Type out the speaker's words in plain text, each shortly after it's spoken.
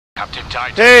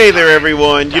Hey there,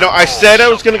 everyone. You know, I said I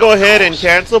was going to go ahead and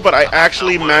cancel, but I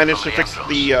actually managed to fix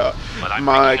the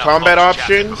my combat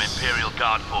options.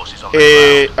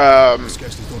 It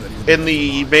in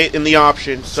the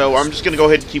options, so I'm just going to go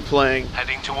ahead and keep playing.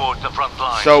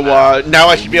 So now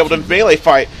I should be able to melee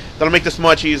fight. That'll make this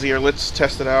much easier. Let's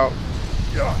test it out.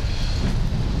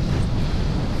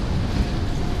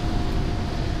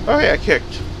 Oh yeah, I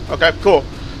kicked. Okay, cool.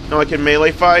 Now I can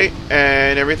melee fight,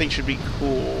 and everything should be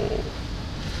cool.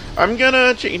 I'm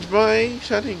gonna change my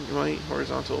setting, my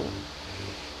horizontal,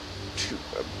 to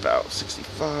about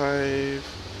 65.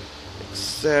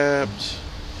 Accept.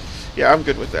 Yeah, I'm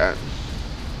good with that.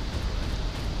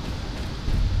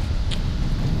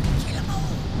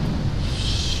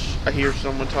 I hear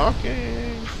someone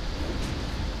talking.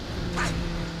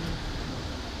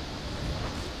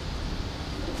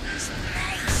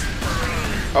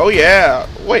 Oh yeah.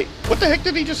 Wait, what the heck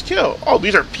did he just kill? Oh,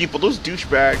 these are people, those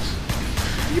douchebags.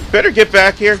 You better get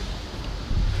back here.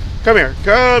 Come here,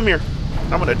 come here.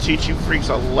 I'm gonna teach you freaks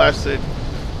a lesson.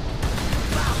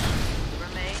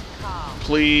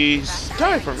 Please,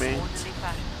 die for me.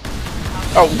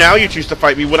 Oh, now you choose to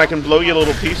fight me when I can blow you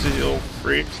little pieces, you little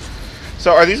freaks.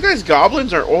 So, are these guys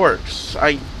goblins or orcs?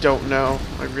 I don't know.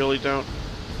 I really don't.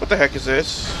 What the heck is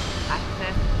this?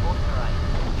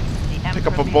 Pick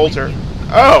up a bolter.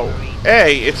 Oh,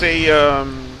 hey, it's a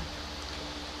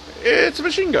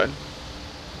machine gun.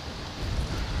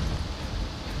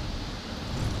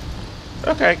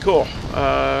 Okay, cool.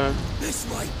 This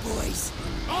way, boys.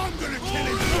 I'm gonna kill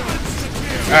it.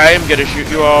 I am gonna shoot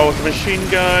you all with a machine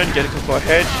gun, get a couple of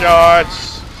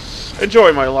headshots,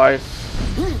 enjoy my life.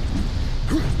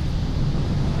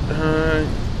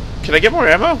 Can I get more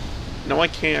ammo? No, I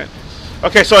can't.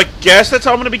 Okay, so I guess that's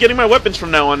how I'm gonna be getting my weapons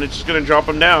from now on. It's just gonna drop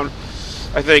them down.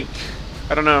 I think.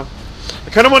 I don't know.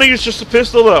 I kind of want to use just a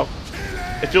pistol though.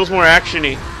 It feels more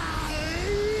actiony.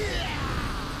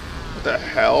 What the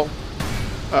hell?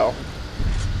 Oh.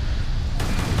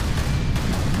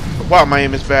 Wow, my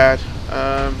aim is bad.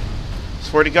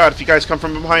 Swear to God, if you guys come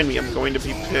from behind me, I'm going to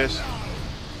be pissed.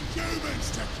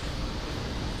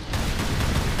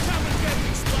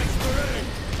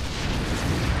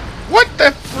 What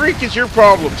the freak is your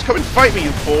problems? Come and fight me,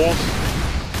 you fools.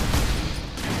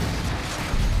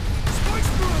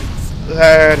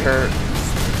 That hurt.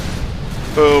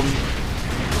 Boom.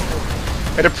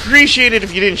 I'd appreciate it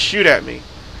if you didn't shoot at me.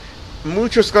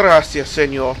 Muchas gracias,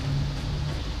 senor.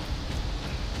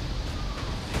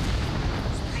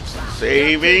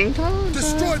 Saving contact.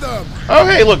 Destroy them. Oh,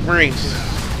 hey, look, Marines.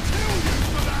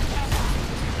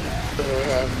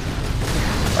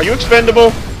 Are you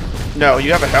expendable? No,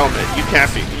 you have a helmet. You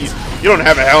can't be. You don't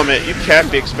have a helmet. You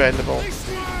can't be expendable.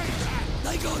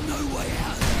 They got no way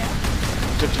out.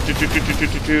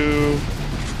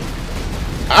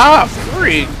 Ah,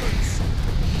 freak.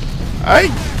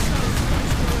 I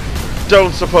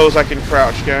don't suppose I can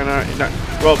crouch, can I? No.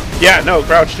 Well, yeah, no,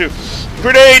 crouch too.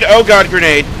 Grenade! Oh god,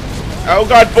 grenade. Oh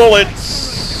god,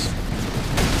 bullets.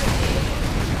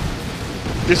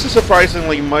 This is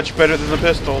surprisingly much better than the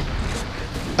pistol.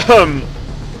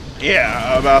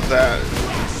 Yeah, about that.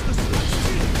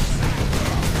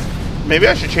 Maybe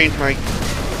I should change my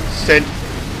scent.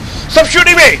 Stop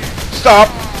shooting me! Stop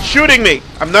shooting me!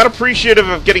 I'm not appreciative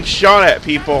of getting shot at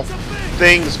people,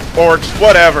 things, orcs,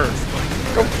 whatever.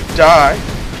 Go die.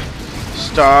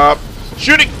 Stop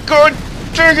shooting! God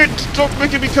dang it! Stop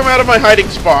making me come out of my hiding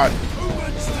spot.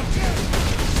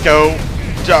 Go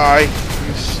die,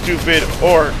 you stupid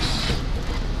orcs.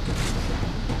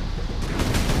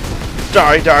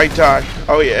 Die, die, die.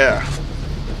 Oh yeah.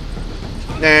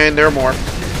 And there are more.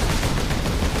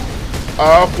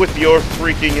 Off with your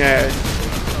freaking head.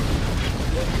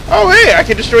 Oh hey, I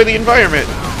can destroy the environment.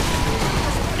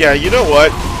 Yeah, you know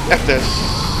what? F this.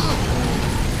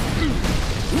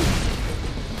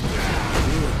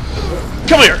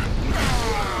 Come here.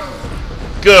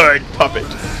 Good puppet.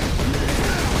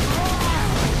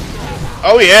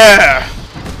 Oh yeah.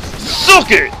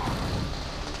 Soak it.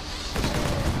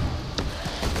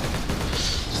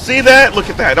 See that? Look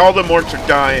at that. All the orcs are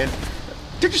dying.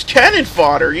 They're just cannon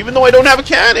fodder, even though I don't have a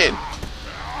cannon.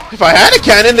 If I had a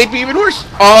cannon, they'd be even worse.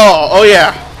 Oh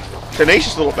yeah.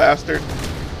 Tenacious little bastard.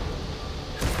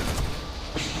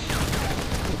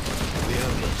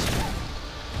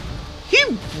 He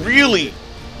really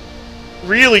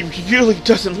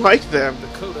doesn't like them. The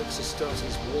Codex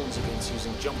Astartes warns against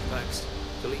using jump packs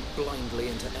to leap blindly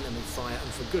into enemy fire,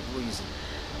 and for good reason.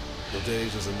 Your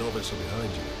days as a novice are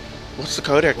behind you. What's the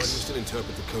Why do you Codex? still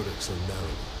interpret the Codex so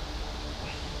narrowly?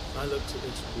 I looked at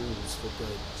its rules for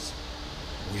guidance.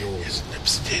 We all His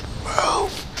lips didn't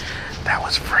move. That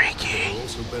was freaky.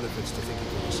 also benefits to thinking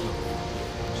for yourself.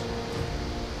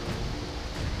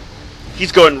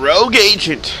 He's going rogue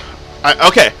agent.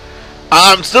 Okay.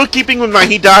 I'm still keeping with my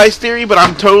he dies theory, but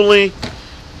I'm totally...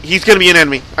 He's going to be an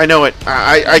enemy. I know it.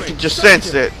 I can just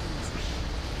sense it.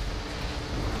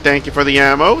 Thank you for the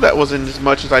ammo. That wasn't as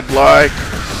much as I'd like.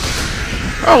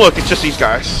 Oh, look, it's just these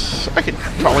guys. I could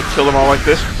probably kill them all like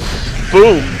this.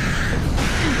 Boom.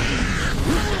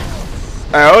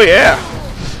 Oh, yeah.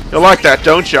 You like that,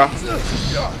 don't ya?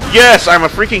 Yes, I'm a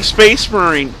freaking space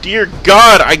marine. Dear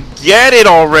God, I get it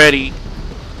already.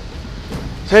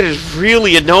 That is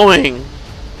really annoying.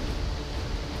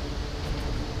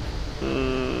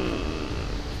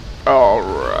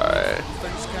 Alright.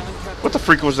 What the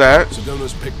freak was that?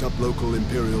 Sedona's picked up local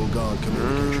Imperial Guard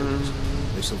communications.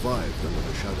 They survived under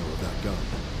the shadow of that gun.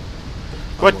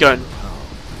 What gun?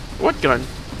 What gun?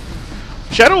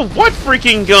 Shadow of what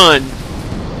freaking gun?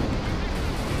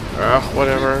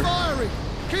 Whatever. Keep firing!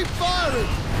 Keep firing!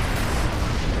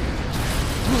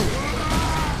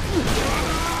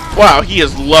 Wow, he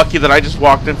is lucky that I just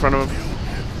walked in front of him.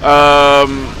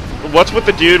 What's with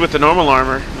the dude with the normal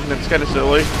armor? That's kind of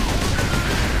silly.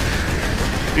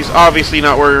 He's obviously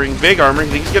not wearing big armor.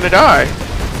 He's gonna die.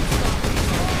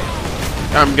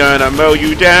 I'm gonna mow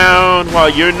you down while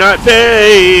you're not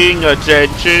paying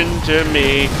attention to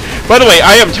me. By the way,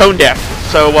 I am tone deaf,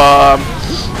 so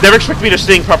never expect me to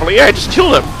sing properly. Yeah, I just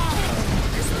killed him.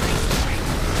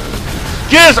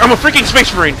 Yes, I'm a freaking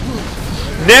space marine.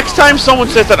 Next time someone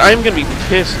says that, I'm gonna be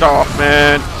pissed off,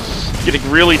 man. Getting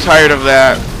really tired of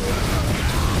that.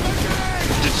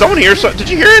 Did someone hear something? Did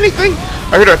you hear anything?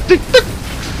 I heard a tick, tick.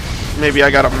 Maybe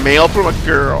I got a mail from a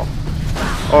girl.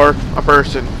 Or a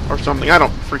person. Or something. I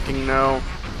don't freaking know.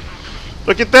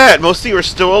 Look at that. Most of you are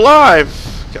still alive.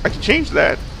 I can change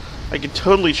that. I can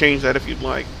totally change that if you'd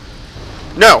like.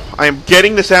 No. I am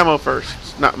getting this ammo first.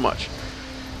 It's not much.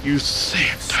 You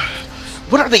saved.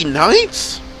 What are they,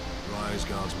 knights? Rise,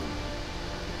 Guardsmen.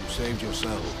 You saved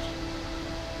yourselves.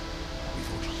 We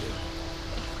thought you did.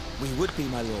 We would be,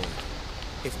 my lord,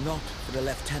 if not for the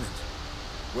lieutenant.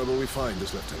 Where will we find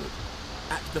this lieutenant?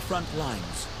 At the front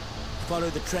lines. Follow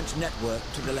the trench network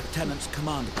to the lieutenant's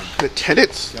command bunker.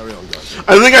 Lieutenants? Carry on, guys.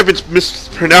 I think I've been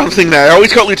mispronouncing that. I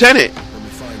always call it lieutenant. When we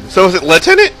find this So is it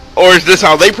lieutenant? Or is this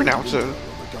how they pronounce it?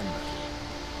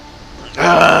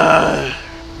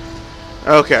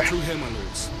 Okay. Through here, my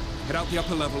lords. Head out the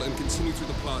upper level and continue through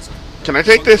the plaza. Can I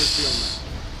take this?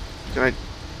 Can I?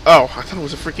 Oh, I thought it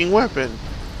was a freaking weapon.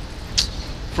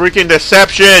 Freaking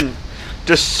deception!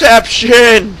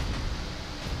 Deception!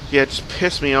 Yeah, just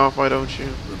piss me off, why don't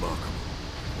you? Remarkable.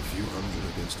 A few hundred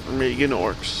against a Megan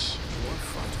orcs.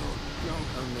 fight on. No,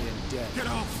 Only in death. get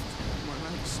off! My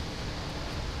legs.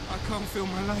 I can't feel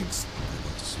my legs. I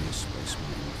want to see a space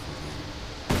marine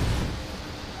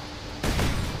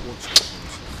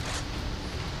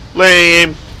for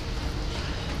Lame.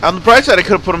 On the bright side, I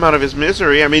could have put him out of his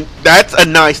misery. I mean, that's a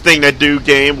nice thing to do,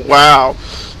 game. Wow.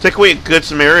 Take away a Good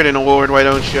Samaritan award, why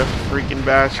don't you, freaking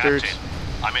bastards? Captain,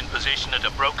 I'm in position at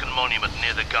a broken monument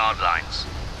near the guard lines.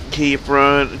 Keep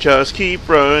run, just keep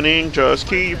running, just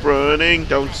keep running.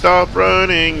 Don't stop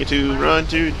running to run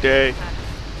today.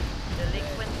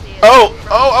 Oh,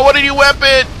 I want a new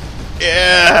weapon.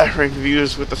 Yeah,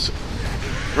 reviews with the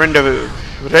rendezvous.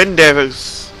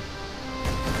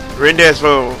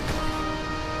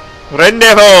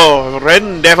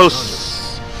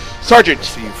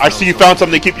 Sergeant, I see you found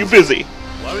something to keep you busy.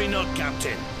 Worry not,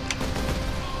 Captain.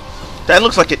 That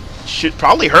looks like it should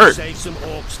probably hurt. Save some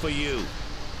orcs for you.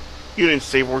 You didn't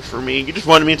save work for me. You just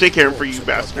wanted me to take care of it for you,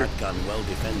 bastard. That gun well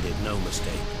defended, no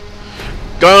mistake.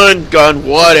 Gun,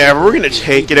 whatever. We're gonna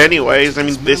take it anyways. I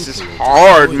mean, this is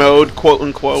hard mode, quote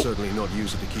unquote. certainly not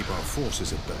use it to keep our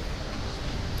forces at bay.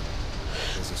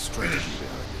 There's a strategy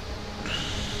behind it.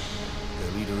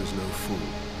 Their leader is no fool.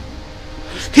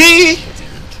 He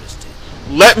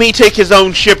let me take his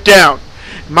own ship down.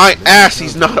 My ass,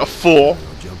 he's not a fool.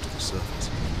 I'll jump to the surface.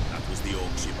 That was the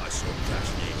orc ship I saw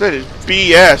crashing in. That is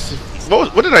BS.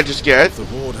 What did I just get? If the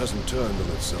horde hasn't turned on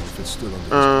itself, it's still under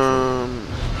its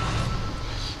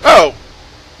Oh.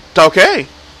 Okay.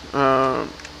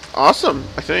 Awesome,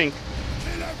 I think.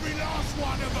 Kill every last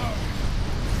one of them!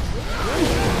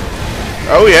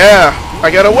 Oh yeah.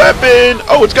 I got a weapon.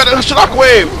 Oh, it's got a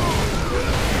shockwave.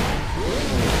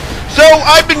 So,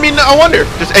 I've been meaning to, I wonder,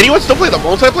 does anyone still play the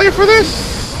multiplayer for this?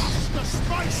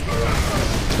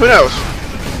 Who knows?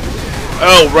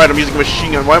 Oh, right, I'm using a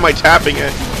machine gun. Why am I tapping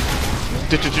it?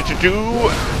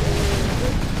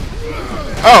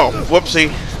 Oh,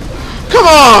 whoopsie. Come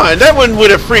on! That one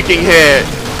would have freaking hit.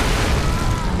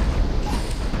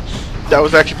 That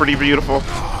was actually pretty beautiful.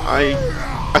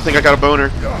 I think I got a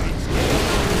boner.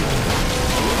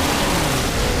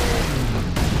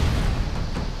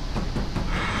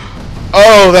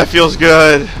 Oh, that feels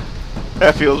good.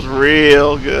 That feels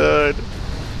real good.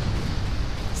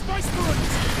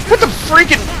 What the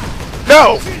freaking...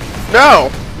 No!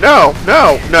 No! No!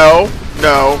 No! No!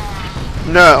 No!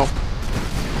 No!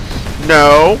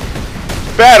 No!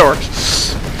 Bad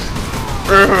orcs!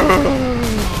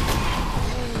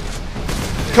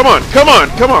 Come on! Come on!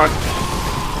 Come on!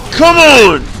 Come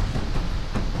on!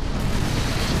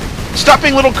 Stop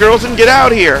being little girls and get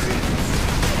out here!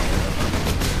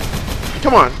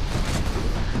 Come on.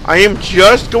 I am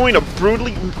just going to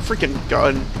brutally freaking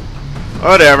gun.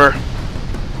 Whatever.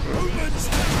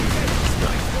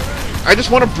 I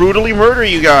just want to brutally murder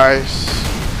you guys.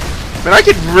 Man, I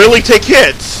could really take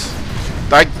hits.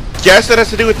 I guess that has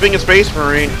to do with being a space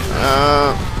marine.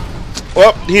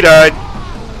 Well, he died.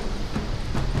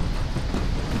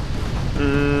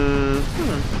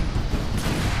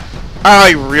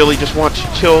 I really just want to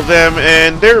kill them,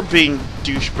 and they're being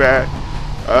douchebag.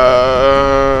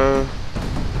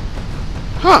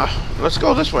 Let's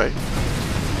go this way.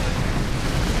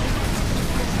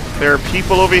 There are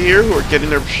people over here who are getting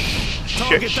their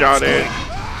shit shot at.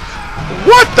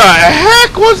 What the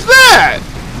heck was that?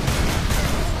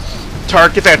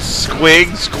 Target that squid?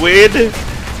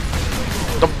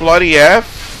 The bloody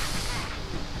F?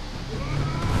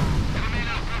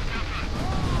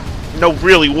 No,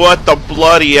 really, what the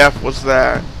bloody F was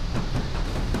that?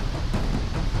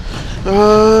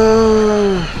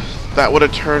 That would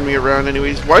have turned me around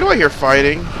anyways. Why do I hear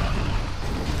fighting?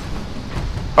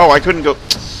 Oh, I couldn't go...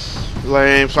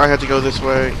 Lame, so I had to go this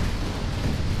way.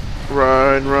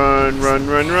 Run, run, run,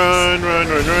 run, run, run, run,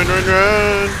 run, run,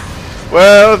 run.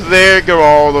 Well, there go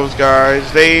all those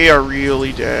guys. They are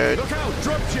really dead.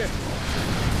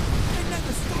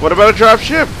 What about a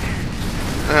dropship?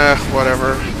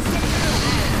 Whatever.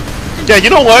 Yeah, you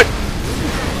know what?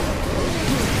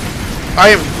 I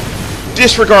am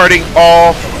disregarding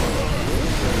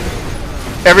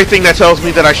everything that tells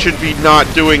me that I should be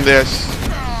not doing this.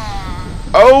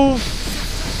 Oh,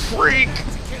 freak.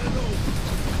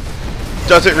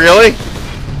 Does it really?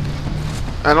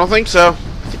 I don't think so. I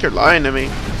think you're lying to me.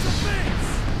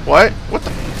 What? What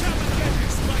the?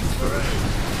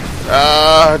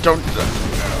 Don't...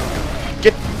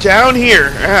 Get down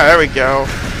here. Ah, there we go.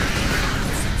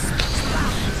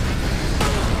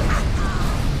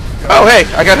 Oh, hey,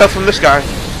 I got help from this guy.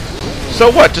 So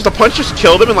what? Does the punch just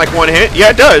kill them in like one hit? Yeah,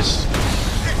 it does.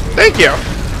 Thank you.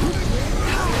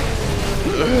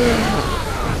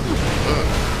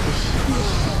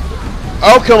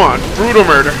 Oh, come on. Brutal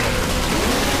murder.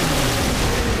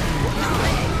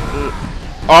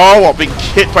 Oh, I'll be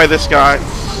hit by this guy.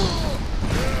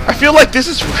 I feel like this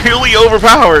is really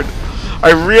overpowered.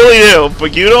 I really do.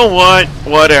 But you know what?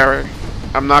 Whatever.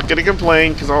 I'm not going to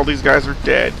complain because all these guys are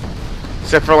dead.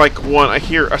 Except for like one. I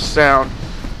hear a sound.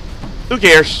 Who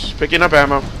cares? Picking up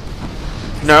ammo.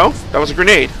 No? That was a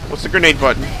grenade. What's the grenade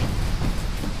button?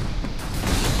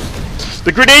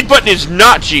 The grenade button is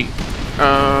not G.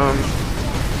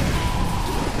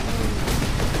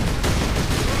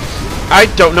 I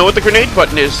don't know what the grenade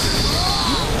button is.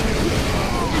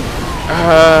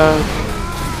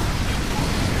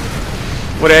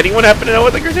 Would anyone happen to know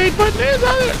what the grenade button is?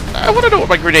 I want to know what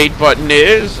my grenade button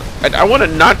is. I want to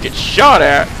not get shot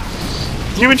at.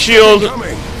 Human shield.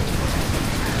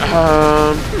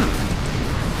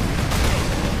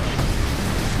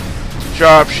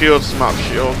 Drop shield, smop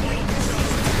shield.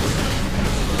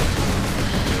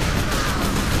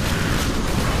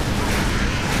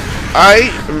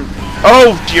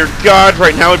 Oh dear God!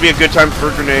 Right now would be a good time for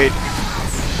a grenade.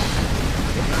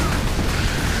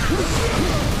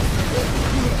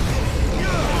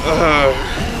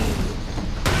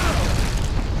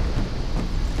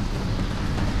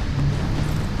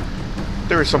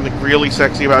 There is something really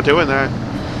sexy about doing that.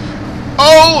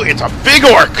 Oh, it's a big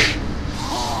orc!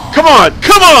 Come on!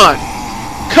 Come on!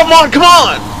 Come on! Come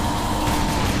on!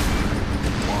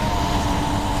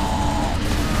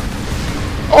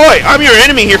 Oi! I'm your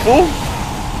enemy here, fool!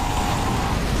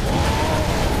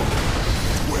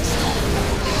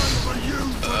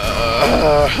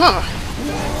 Huh.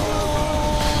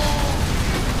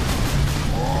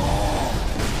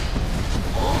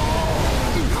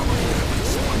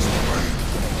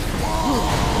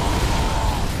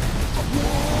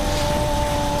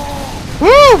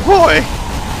 Woo, boy!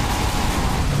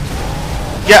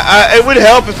 Yeah, it would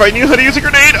help if I knew how to use a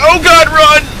grenade. Oh God,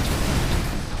 run!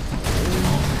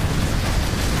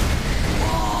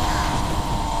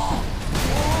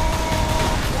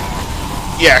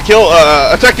 Yeah, kill,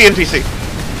 attack the NPC.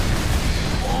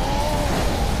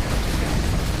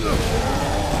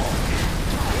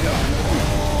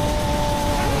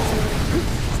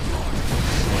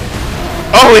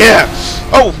 Oh, yeah!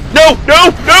 Oh, no, no,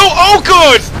 no! Oh,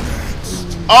 good!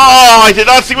 Oh, I did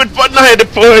not see what button I had to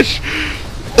push!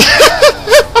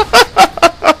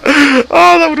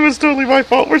 Oh, that one was totally my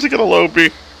fault. Where's it gonna load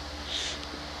me?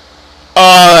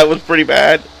 Oh, that was pretty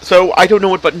bad. So, I don't know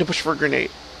what button to push for a grenade.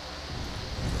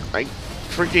 I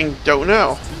freaking don't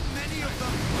know.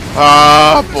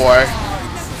 Ah, boy.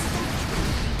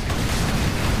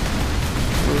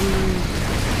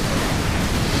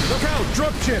 Look out,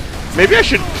 dropship! Maybe I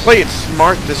should play it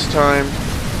smart this time.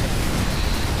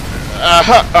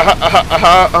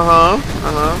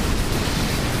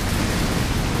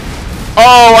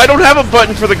 Oh, I don't have a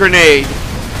button for the grenade.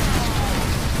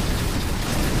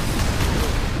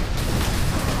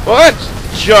 Well, that's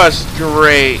just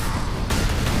great.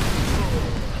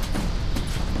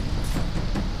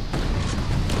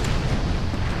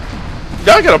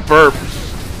 Now I got a burp.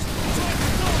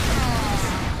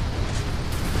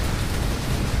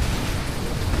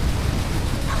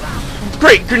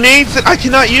 Great, grenades that I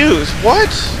cannot use. What?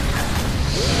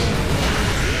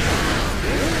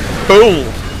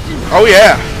 Boom. Oh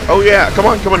yeah. Oh yeah. Come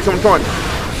on, come on, come on, come on.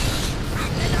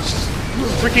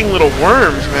 Freaking little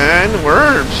worms, man.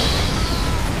 Worms.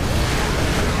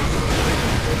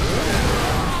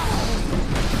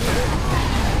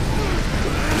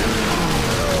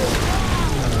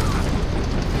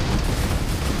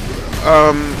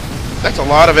 That's a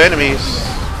lot of enemies.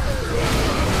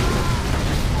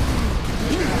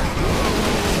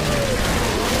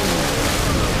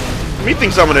 Me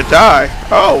thinks I'm gonna die.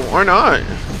 Oh, or not.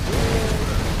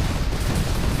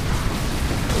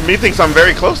 Me thinks I'm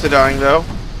very close to dying, though.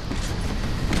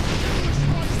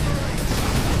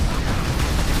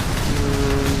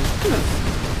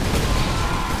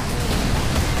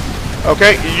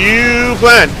 Okay, you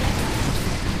plan.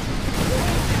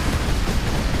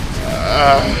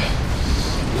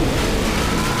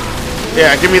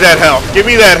 Yeah, give me that health. Give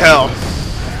me that health.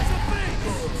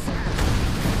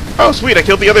 Oh, sweet, I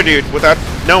killed the other dude without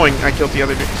knowing I killed the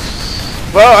other dude.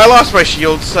 Well, I lost my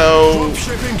shield, so...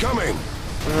 Dropship incoming!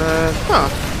 Huh.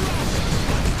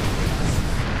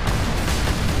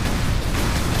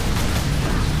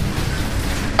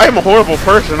 I am a horrible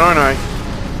person, aren't I?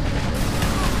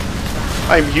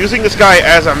 I'm using this guy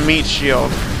as a meat shield.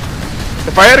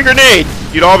 If I had a grenade,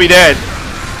 you'd all be dead.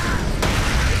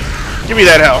 Give me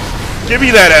that health. Give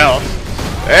me that health.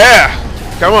 Yeah.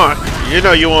 Come on. You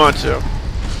know you want to.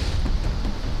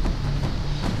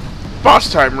 Boss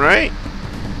time, right?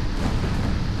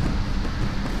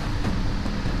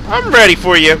 I'm ready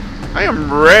for you. I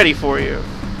am ready for you.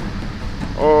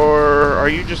 Or are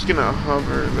you just gonna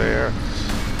hover there?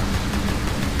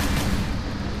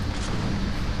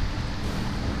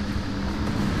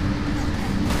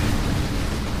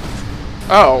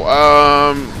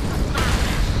 Oh,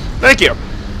 thank you.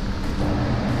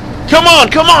 Come on,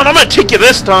 come on, I'm gonna take you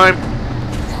this time.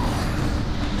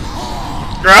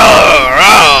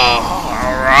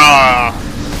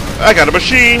 I got a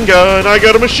machine gun, I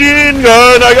got a machine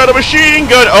gun, I got a machine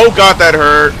gun. Oh god, that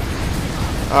hurt.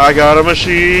 I got a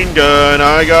machine gun,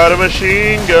 I got a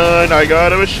machine gun, I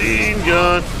got a machine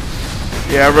gun.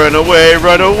 Yeah, run away,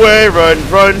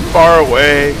 run far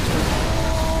away.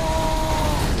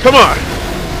 Come on.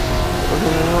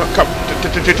 Come.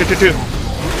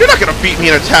 You're not gonna beat me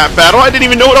in a tap battle. I didn't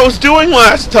even know what I was doing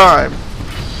last time.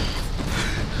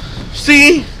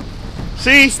 See?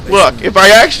 See? Look, if I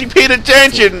actually paid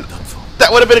attention,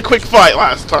 that would have been a quick fight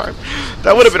last time.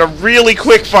 That would have been a really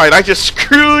quick fight. I just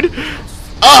screwed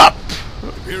up.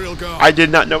 I did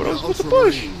not know what I was supposed to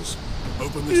push.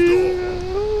 Open this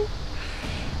door.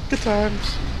 Good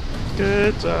times.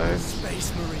 Good times.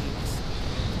 Space Marines.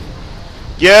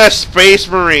 Yes, Space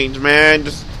Marines, man.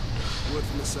 Just Word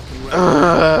from the second round.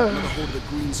 Another horde of the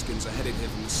Greenskins are headed here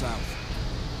from the south.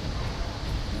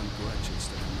 Young Gretchen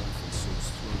stepping off and swords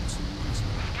thrown some months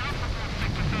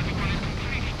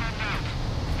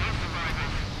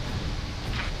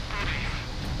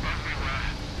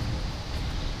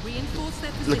Reinforce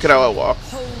their position. look at how I walk.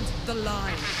 Hold the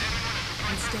line.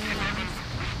 And stay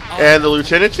alive. And the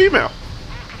lieutenant's female.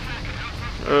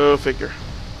 Oh, figure.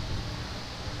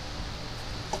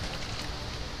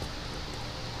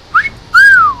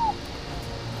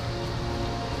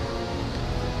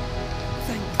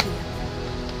 Thank you.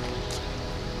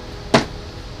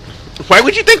 Why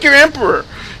would you think you're Emperor?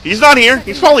 He's not here.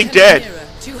 He's probably dead.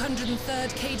 203rd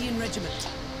Cadian Regiment.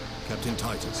 Captain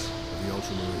Titus of the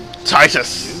Ultramarine.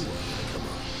 Titus.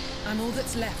 I'm all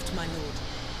that's left, my lord.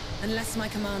 Unless my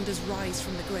commanders rise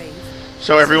from the grave.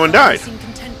 So everyone so far, died. they seem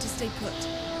content to stay put.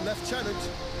 Lieutenant,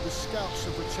 the scouts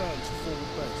have returned to forward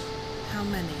base. How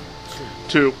many?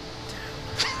 2.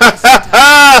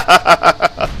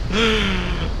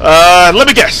 Let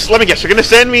me guess. You're gonna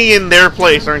send me in their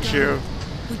place, aren't you?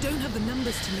 We don't have the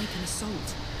numbers to make an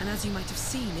assault, and as you might have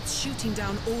seen, it's shooting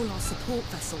down all our support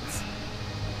vessels.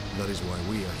 That is why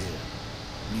we are here.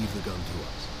 Leave the gun to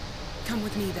us. Come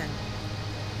with me then.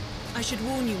 I should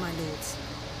warn you, my lords.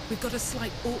 We've got a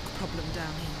slight orc problem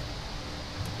down here.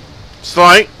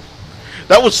 Slight?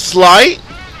 That was slight?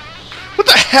 What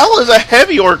the hell is a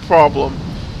heavy orc problem?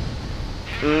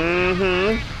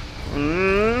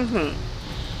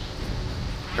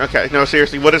 Okay, no,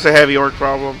 seriously, what is a heavy orc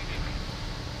problem?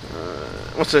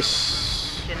 What's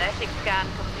this? Genetic scan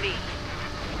complete.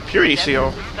 Purity seal.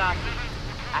 Endeavors started.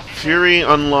 Access. Fury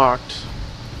unlocked.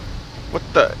 What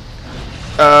the?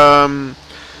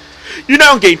 You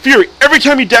now gain Fury every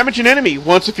time you damage an enemy.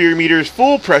 Once the Fury meter is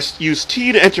full, use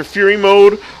T to enter Fury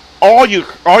mode. All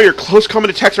your close combat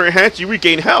attacks are enhanced. You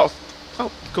regain health.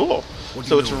 Oh, cool.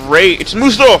 So it's it's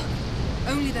Musou.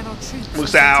 Only that our troops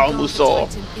Musou.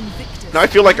 Now I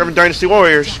feel like I'm in Dynasty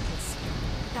Warriors.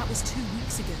 That was 2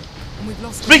 weeks ago, and we've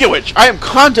lost. Speaking of which, I am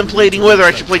contemplating whether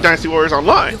I should play Dynasty Warriors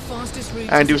online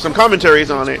and do some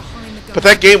commentaries on it. But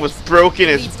that game was broken.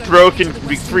 It's broken.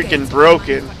 Be freaking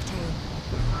broken.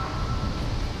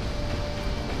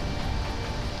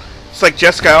 It's like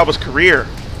Jessica Alba's career,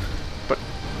 but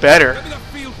better. Look at that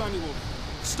field manual.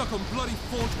 Stuck on bloody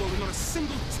Forge World and not a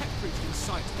single tech creature in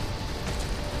sight.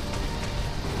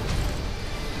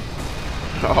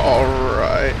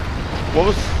 Alright. What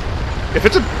was... If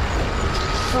it's a...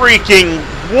 Freaking...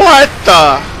 What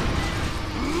the...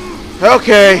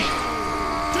 Okay.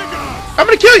 I'm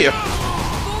gonna kill you.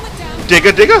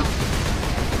 Digga.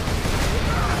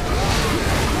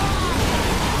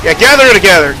 Yeah, gather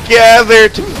together. Gather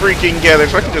to freaking gather.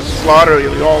 So I can just slaughter you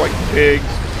all like pigs.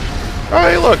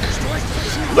 Alright, look.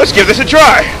 Let's give this a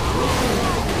try.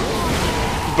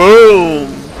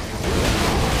 Boom.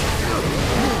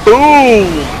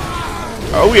 Boom.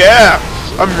 Oh yeah.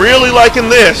 I'm really liking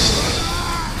this.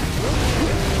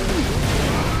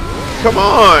 Come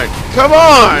on. Come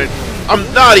on.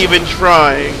 I'm not even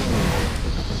trying.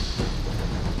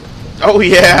 Oh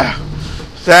yeah.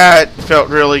 That felt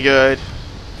really good.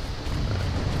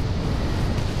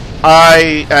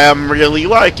 I am really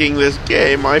liking this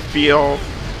game. I feel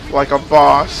like a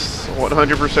boss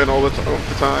 100% all the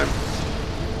time.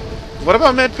 What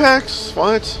about med packs?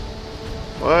 What?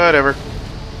 Whatever.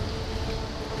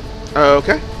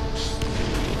 Okay.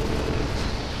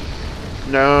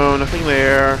 No, nothing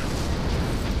there.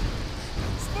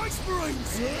 Space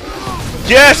Marines!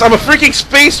 Yes, I'm a freaking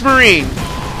Space Marine!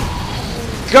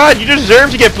 God, you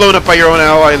deserve to get blown up by your own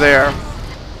ally there.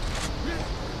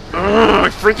 Ugh, I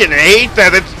freaking hate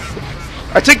that.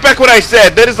 I take back what I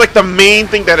said. That is like the main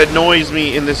thing that annoys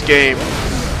me in this game.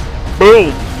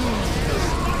 Boom.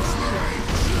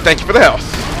 Thank you for the health.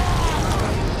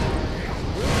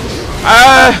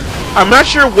 I'm not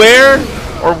sure where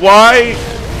or why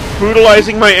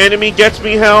brutalizing my enemy gets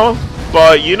me health,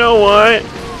 but you know what?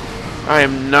 I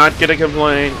am not gonna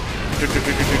complain.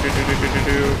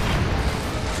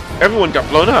 Everyone got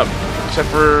blown up, except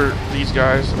for these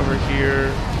guys over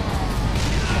here.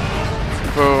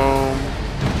 Boom.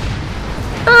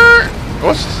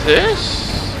 What's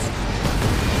this?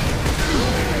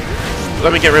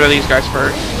 Let me get rid of these guys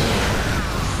first.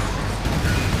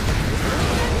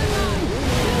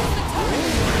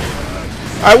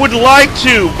 I would like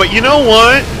to, but you know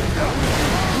what?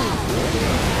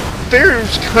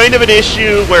 There's kind of an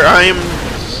issue where I am,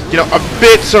 you know, a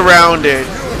bit surrounded.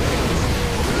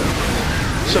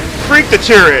 So freak the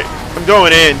turret. I'm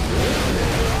going in.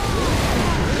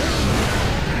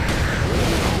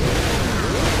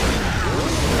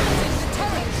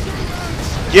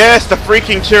 Yes, the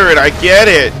freaking turret. I get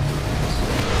it.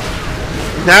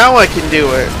 Now I can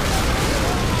do it.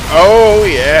 Oh,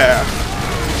 yeah.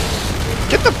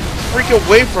 Get the freak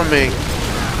away from me.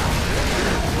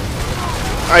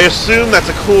 I assume that's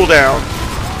a cooldown.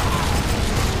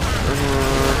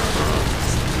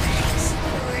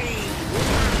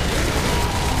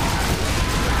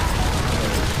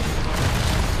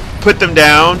 Put them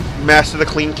down. Master the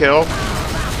clean kill.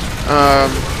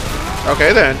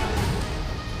 Okay then.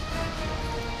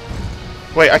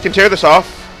 Wait, I can tear this off?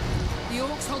 The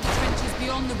orcs hold the trenches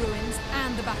beyond the ruins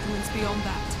and the battlements beyond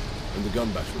that. And the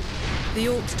gun battery. The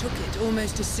orcs took it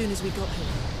almost as soon as we got here,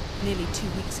 nearly 2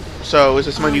 weeks ago. So, is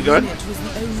this my new gun? Unit was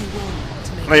the only one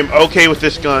to make I am okay with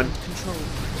this gun. control.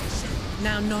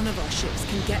 Now none of our ships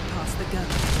can get past the gun.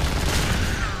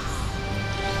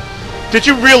 Did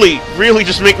you really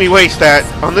just make me waste that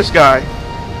on this guy?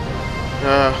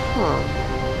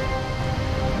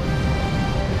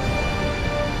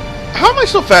 How am I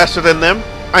so faster than them?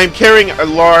 I'm carrying a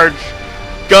large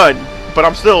gun, but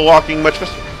I'm still walking much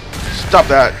faster. Stop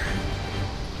that.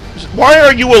 Why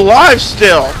are you alive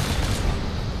still?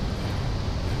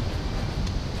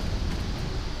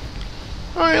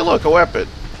 Oh, hey, look, a weapon.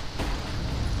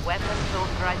 Weapons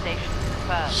authorization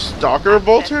confirmed. Stalker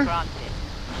bolter? Granted.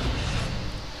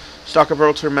 Stalker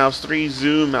bolter, mouse 3,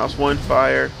 zoom, mouse 1,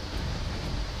 fire.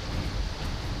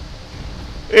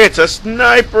 It's a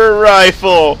sniper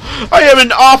rifle! I am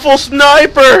an awful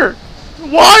sniper!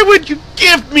 Why would you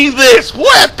give me this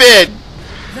weapon?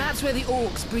 That's where the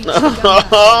orcs breached the gun.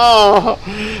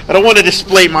 I don't want to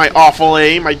display my awful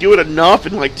aim. I do it enough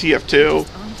in like TF2. Aren't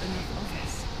enough of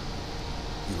us.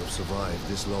 You have survived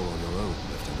this long on your own,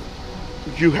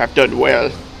 Lieutenant. You have done well.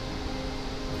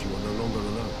 But you are no longer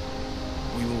alone.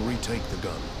 We will retake the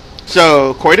gun.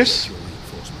 So, coitus? Your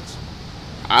reinforcements.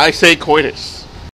 I say coitus.